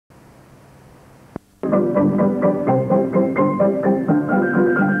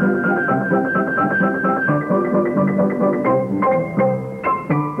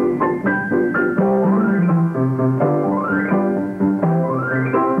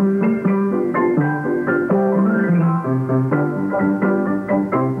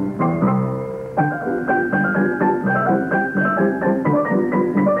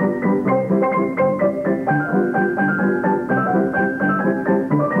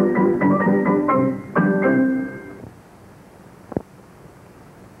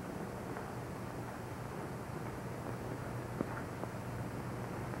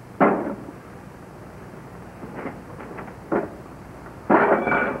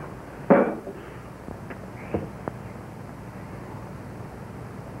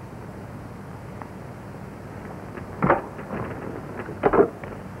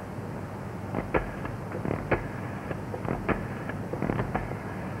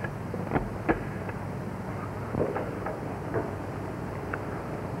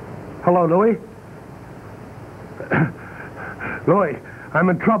Hello, Louis. Louis, I'm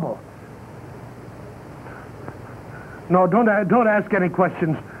in trouble. No, don't ask any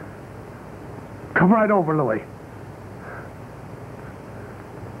questions. Come right over, Louis.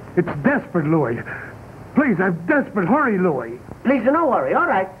 It's desperate, Louis. Please, I'm desperate. Hurry, Louis. Please, no worry. All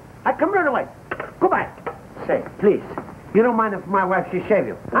right. I come right away. Goodbye. Say, please, you don't mind if my wife, she shave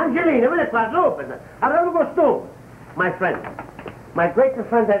you? Angelina, vieni qua, open. Arrivo costume. My friend. My great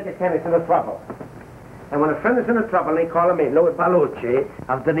friend Edgar came into the trouble. And when a friend is in a trouble, they call me Louis Balucci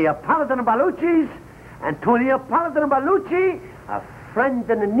of the Neapolitan Balucci's, and to Neapolitan Balucci, a friend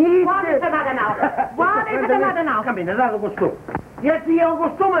in need. What is the matter now? What is the matter now? Come in, arrivo costume. Yes, io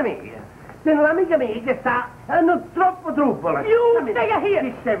costume mio. L'amica mia che sta troppo truppola. You stay here.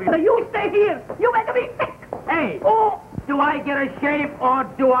 You stay here. You make me sick. Hey. Oh. Do I get a shave or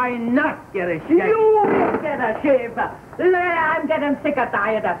do I not get a shave? You get a shave. I'm getting sick of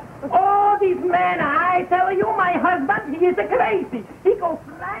tired. All these men, I tell you, my husband, he is crazy. He goes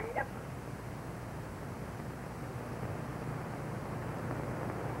blind.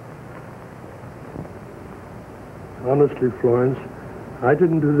 Honestly, Florence, I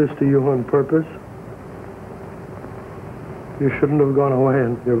didn't do this to you on purpose. You shouldn't have gone away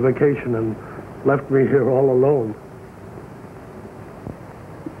on your vacation and left me here all alone.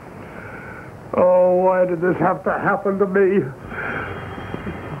 Oh, why did this have to happen to me?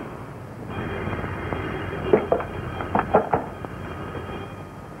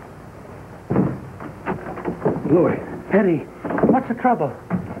 Louis. Eddie, what's the trouble?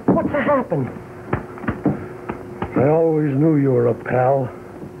 What's happened? I always knew you were a pal.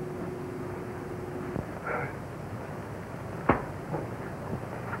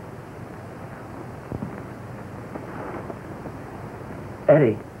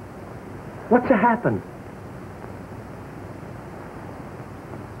 Eddie, what's happened?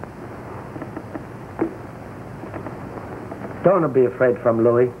 Don't be afraid from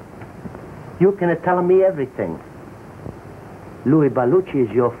Louis. You can tell me everything. Louis Balucci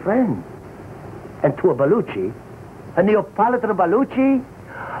is your friend. And to a Balucci, a Neapolitan Balucci,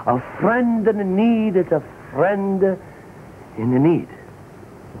 a friend in need is a friend in need.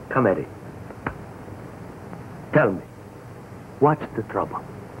 Come, Eddie. Tell me, what's the trouble?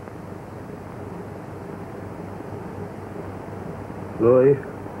 Louis,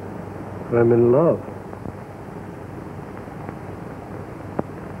 I'm in love.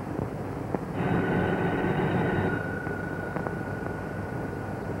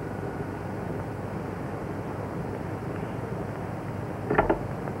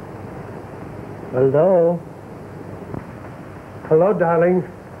 Hello? Hello, darling.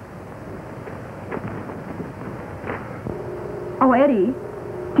 Oh, Eddie,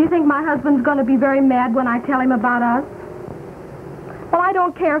 do you think my husband's going to be very mad when I tell him about us? Well, I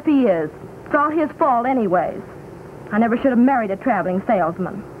don't care if he is. It's all his fault anyways. I never should have married a traveling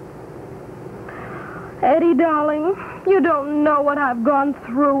salesman. Eddie, darling, you don't know what I've gone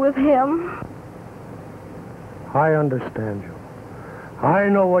through with him. I understand you. I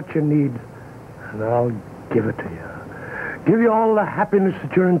know what you need, and I'll give it to you. Give you all the happiness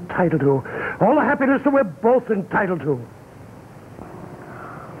that you're entitled to. All the happiness that we're both entitled to.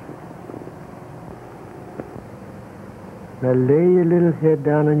 Now lay your little head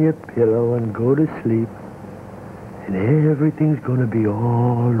down on your pillow and go to sleep. And everything's going to be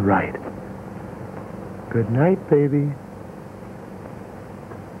all right. Good night, baby.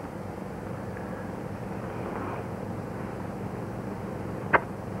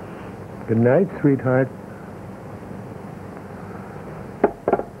 Good night, sweetheart.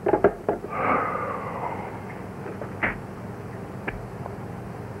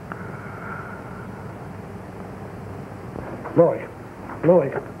 Louie.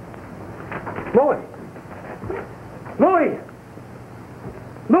 Louie. Louie. Louie.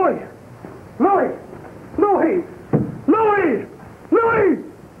 Louie. Louie. Louie. Louie. Louie.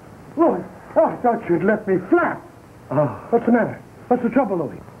 Louie. Oh, I thought you'd left me flat. Oh. What's the matter? What's the trouble,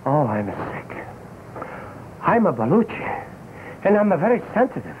 Louie? Oh, I'm sick. I'm a Baluchi, and I'm a very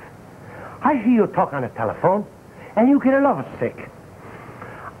sensitive. I hear you talk on the telephone, and you get a love sick.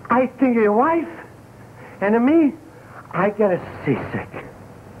 I think of your wife, and of me, I get a seasick.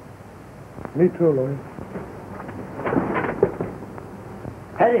 Me too, Louie.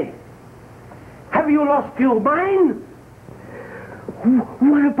 Eddie, have you lost your mind?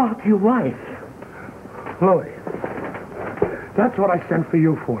 What about your wife? Louie, that's what I sent for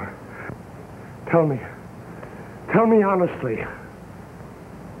you for. Tell me honestly.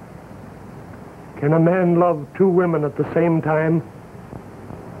 Can a man love two women at the same time?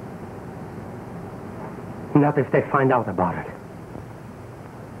 Not if they find out about it.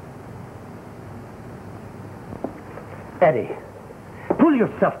 Eddie, pull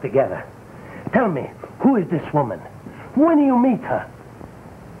yourself together. Tell me, who is this woman? When do you meet her?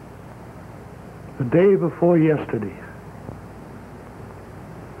 The day before yesterday.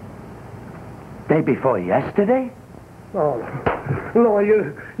 Day before yesterday? Oh, Louie,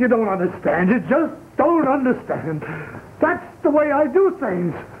 you don't understand. You just don't understand. That's the way I do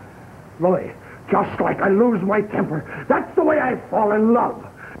things. Louie, just like I lose my temper, that's the way I fall in love.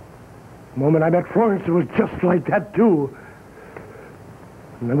 The moment I met Florence, it was just like that, too.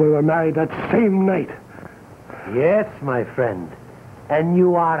 And then we were married that same night. Yes, my friend. And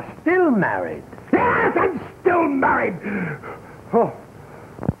you are still married. Yes, I'm still married. Oh,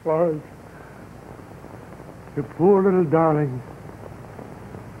 Florence. Your poor little darling.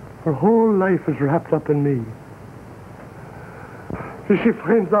 Her whole life is wrapped up in me. If she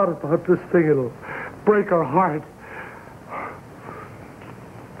finds out about this thing, it'll break her heart.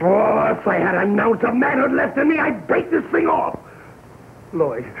 Oh, if I had an ounce of manhood left in me, I'd break this thing off.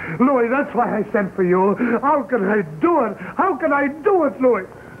 Louie, that's why I sent for you. How can I do it? How can I do it, Louie?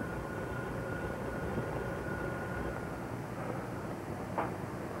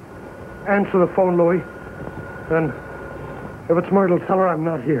 Answer the phone, Louie. And if it's Myrtle, tell her I'm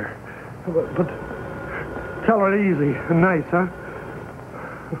not here. But tell her easy and nice, huh?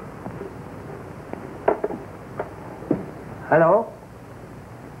 Hello?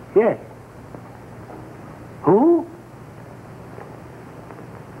 Yes. Who?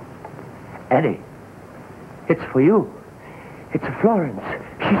 Eddie, it's for you. It's Florence.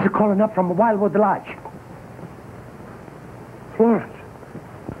 She's calling up from Wildwood Lodge. Florence.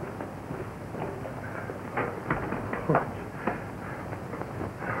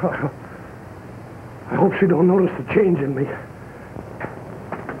 I hope she don't notice the change in me.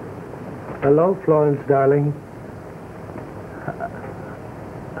 Hello, Florence, darling.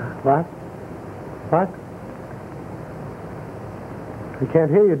 What? What? I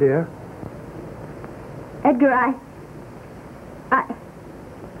can't hear you, dear. Edgar, I...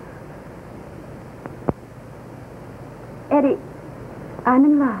 Eddie, I'm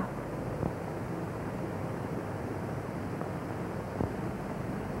in love.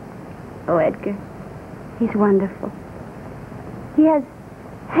 Oh, Edgar, he's wonderful. He has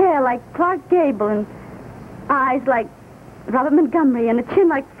hair like Clark Gable and eyes like Robert Montgomery and a chin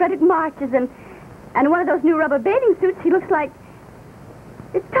like Frederick March's and one of those new rubber bathing suits, he looks like...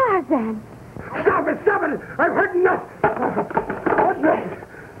 It's Tarzan. Stop it! Stop it! I've heard enough! What's that?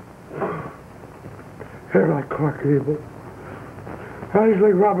 Hair like Clark Gable. Eyes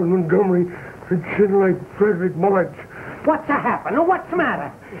like Robert Montgomery and chin like Frederick March. What's happened? What's the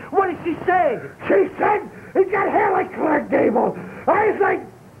matter? What did she say? She said he's got hair like Clark Gable, eyes like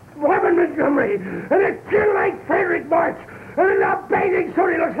Robert Montgomery, and a chin like Frederick March, and in a bathing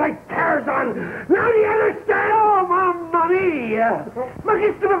suit he looks like Tarzan. Now do you understand? Oh, mamma mia! Ma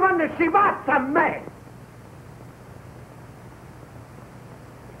che stiamo facendo? Si pazza a me!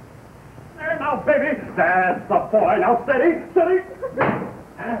 There now, baby. That's the boy. Now, steady, steady.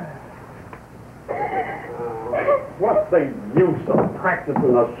 What's the use of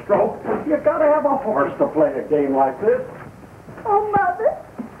practicing a stroke? You gotta have a horse to play a game like this. Oh, Mother.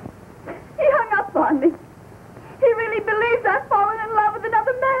 He hung up on me. He really believes I've fallen in love with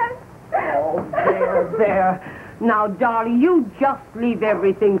another man. Oh, there. Now, darling, you just leave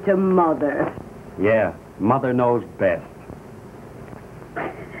everything to Mother. Yeah, Mother knows best.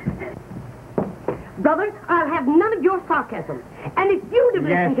 Brother, I'll have none of your sarcasm. And if you'd have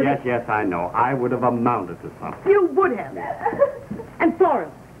listened to me... Yes, I know. I would have amounted to something. You would have. And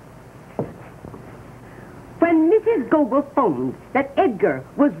Florence, when Mrs. Gogol phoned that Edgar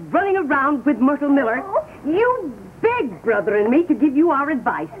was running around with Myrtle Miller, you Big Brother and me to give you our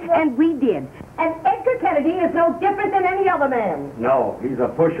advice, and we did. And Edgar Kennedy is no different than any other man. No, he's a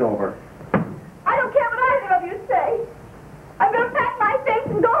pushover. I don't care what either of you say. I'm going to pack my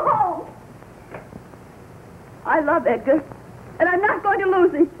things and go home. I love Edgar, and I'm not going to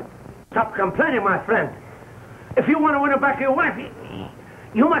lose him. Stop complaining, my friend. If you want to win back your wife,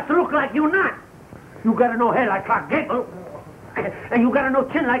 you must look like you're not. You got no hair like Clark Gable, and you got no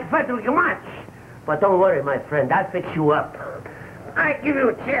chin like Frederick March. But don't worry, my friend, I'll fix you up. I give you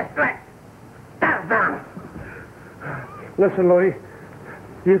a chest like Tarzan. Listen, Louis,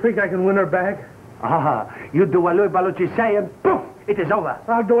 do you think I can win her back? You do what Louis Balucci say, and poof, it is over.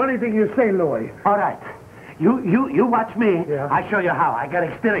 I'll do anything you say, Louis. All right. You watch me. Yeah. I show you how. I got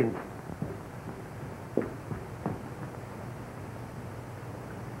experience.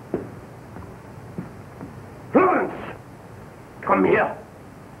 Florence! Come here.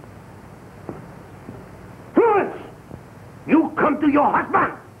 Florence! You come to your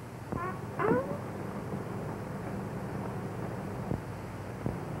husband!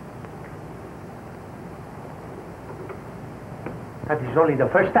 That is only the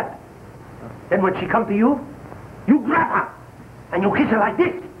first step. Then when she come to you, you grab her, and you kiss her like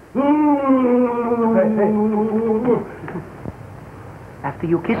this. After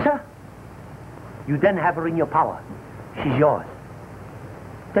you kiss her, you then have her in your power. She's yours.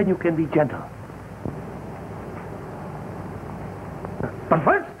 Then you can be gentle. But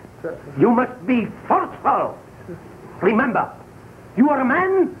first, you must be forceful. Remember, you are a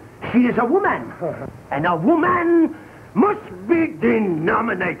man, she is a woman. And a woman must be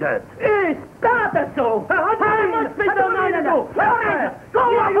denominated. Stop it, so. Must be denominated. Go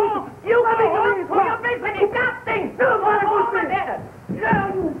home. You go home for your business. Nothing. You want to go over there.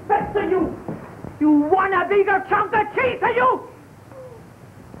 You bester, you. You want a bigger chunk of cheese, are you?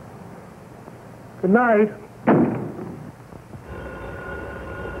 Good night.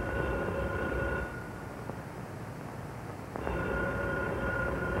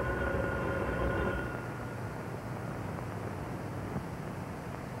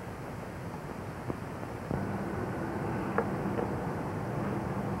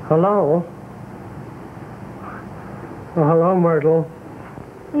 Hello? Oh, hello, Myrtle.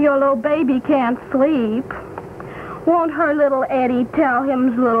 Your little baby can't sleep. Won't her little Eddie tell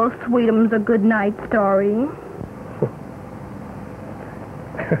him's little sweetums a good night story?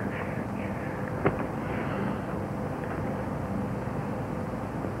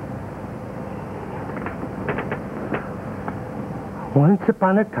 Once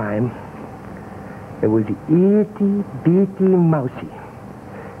upon a time, there was itty bitty mousy.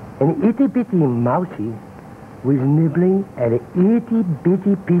 And itty bitty mousy was nibbling at an itty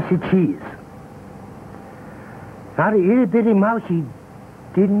bitty piece of cheese. Now the itty bitty mousy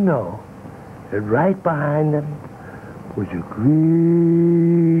didn't know that right behind them was a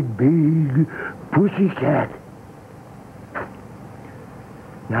great big pussy cat.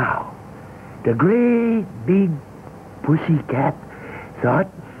 Now, the great big pussy cat thought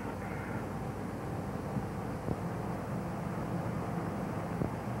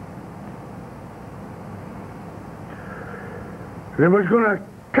They was gonna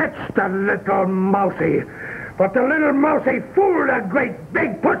catch the little mousy. But the little mousy fooled the great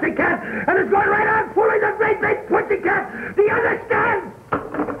big pussycat, and it's going right on fooling the great big pussycat. Do you understand?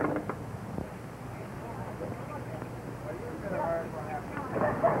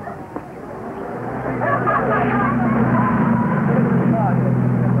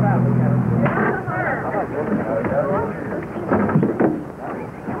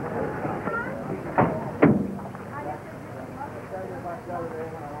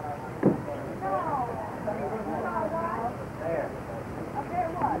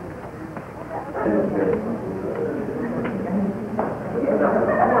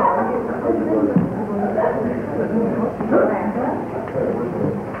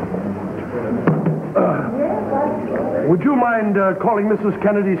 Would you mind calling Mrs.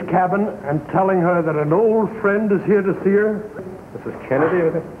 Kennedy's cabin and telling her that an old friend is here to see her? Mrs.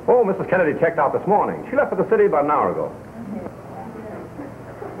 Kennedy? Oh, Mrs. Kennedy checked out this morning. She left for the city about an hour ago.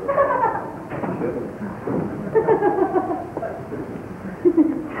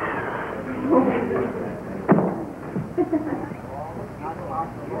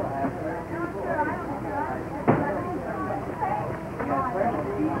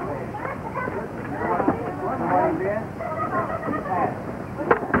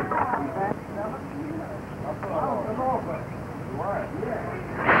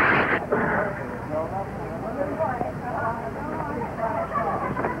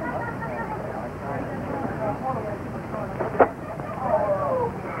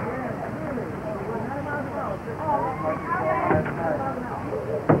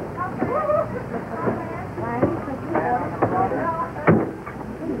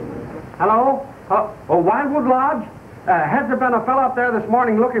 Wildwood Lodge? Has there been a fellow up there this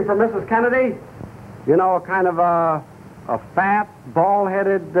morning looking for Mrs. Kennedy? You know, kind of a fat,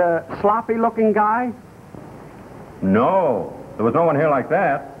 bald-headed, sloppy-looking guy? No, there was no one here like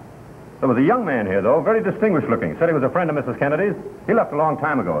that. There was a young man here, though, very distinguished looking. Said he was a friend of Mrs. Kennedy's. He left a long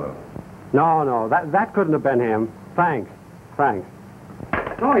time ago, though. No, that couldn't have been him. Thanks.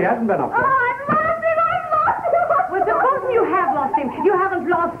 No, he hasn't been up there. I've lost him! Well, supposing you have lost him. You haven't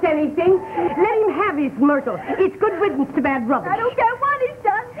lost anything. Let him have his myrtle. It's good riddance to bad rubbish. I don't care what he's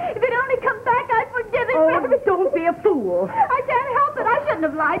done. If it only comes back, I forgive him. Oh, don't be a fool. I can't help it. I shouldn't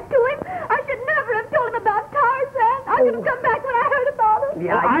have lied to him. I should never have told him about Tarzan. I should have come back when I heard about him.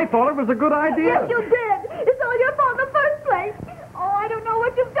 Yeah, I thought it was a good idea. Yes, you did. It's all your fault in the first place. Oh, I don't know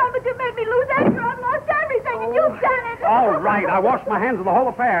what you've done, but you made me lose Edgar. I've lost everything, and you've done it. All right, I washed my hands of the whole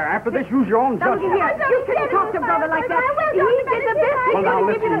affair. After this, use your own Now, judgment. you couldn't talk to brother like that. He did the best. Well, now,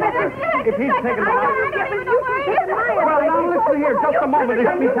 listen, Mother. If he's taken the Well, now, listen here. Just a moment.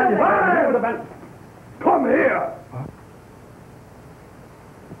 Let me tell you. Come here.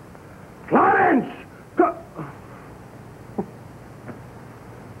 Florence!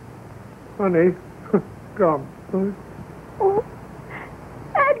 Honey, come. Oh,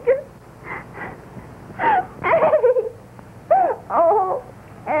 Edgar. Oh,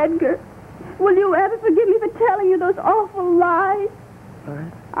 Edgar. Will you ever forgive me for telling you those awful lies?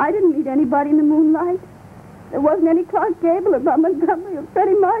 I didn't meet anybody in the moonlight. There wasn't any Clark Gable or Bob Montgomery or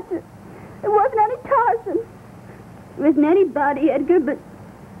Freddie Martin. There wasn't any Tarzan. There isn't anybody, Edgar, but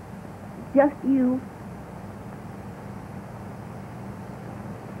just you.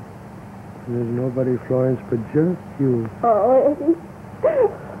 There's nobody, Florence, but just you. Oh, Eddie.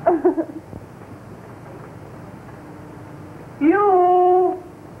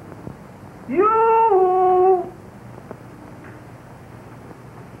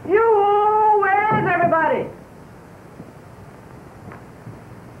 Where's everybody?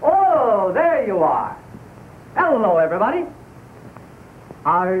 Oh, there you are. Hello, everybody.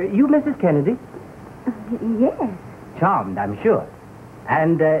 Are you Mrs. Kennedy? Yes. Charmed, I'm sure.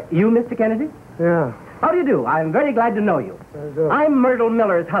 And you, Mr. Kennedy? Yeah. How do you do? I'm very glad to know you. I'm Myrtle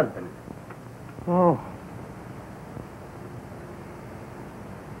Miller's husband. Oh.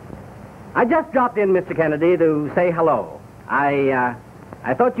 I just dropped in, Mr. Kennedy, to say hello. I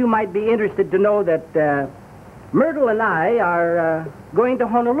thought you might be interested to know that Myrtle and I are going to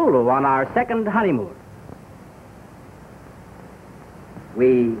Honolulu on our second honeymoon.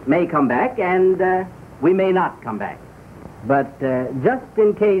 We may come back, and we may not come back. But just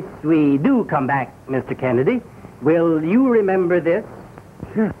in case we do come back, Mr. Kennedy, will you remember this?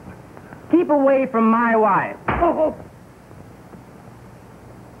 Sure. Keep away from my wife. Oh.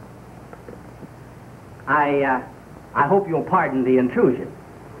 I hope you'll pardon the intrusion.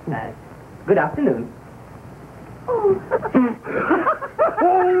 Good afternoon. Oh, the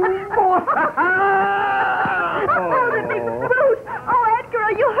big brute. Oh, Edgar,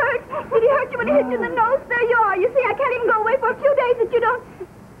 are you hurt? Did he hurt you when he hit you in the nose? There you are. You see, I can't even go away for a few days if you don't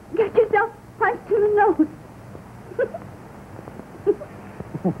get yourself punched in the nose.